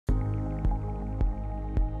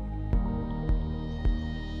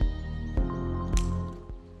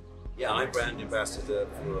Yeah, I'm brand ambassador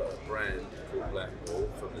for a brand called Black Bull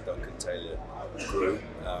from the Duncan Taylor group.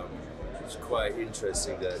 It's quite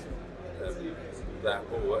interesting that Black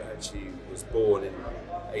Bull actually was born in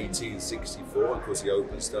 1864. Of course, the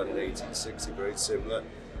Open started in 1860, very similar.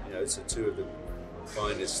 You know, so two of the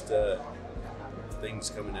finest things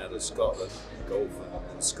coming out of Scotland, golf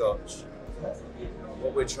and Scotch.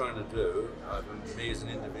 What we're trying to do, me as an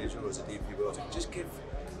individual, as a DP World, just give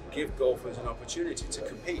golfers an opportunity to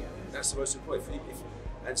compete. That's the most important thing.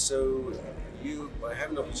 And so you, by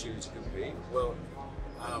having an opportunity to compete, well,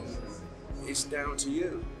 it's down to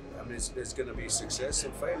you. I mean, there's going to be success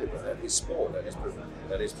and failure, but that is sport.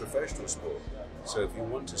 That is professional sport. So if you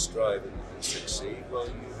want to strive and succeed, well,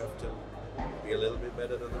 you have to be a little bit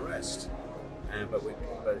better than the rest.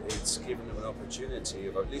 But it's given them an opportunity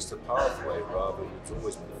of at least a pathway, rather than it's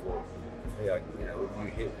always before. Hey, you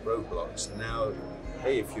hit roadblocks. Now,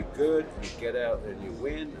 hey, if you're good, you get out there and you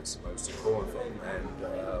win. That's the most important thing.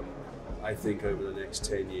 And I think over the next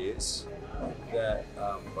 10 years, that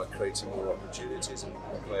by creating more opportunities and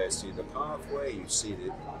players see the pathway, you see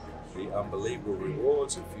the unbelievable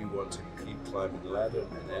rewards if you want to keep climbing the ladder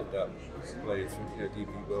and end up playing through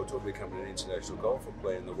DP World Tour, becoming an international golfer,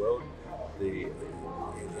 playing the world. It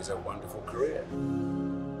is a wonderful career.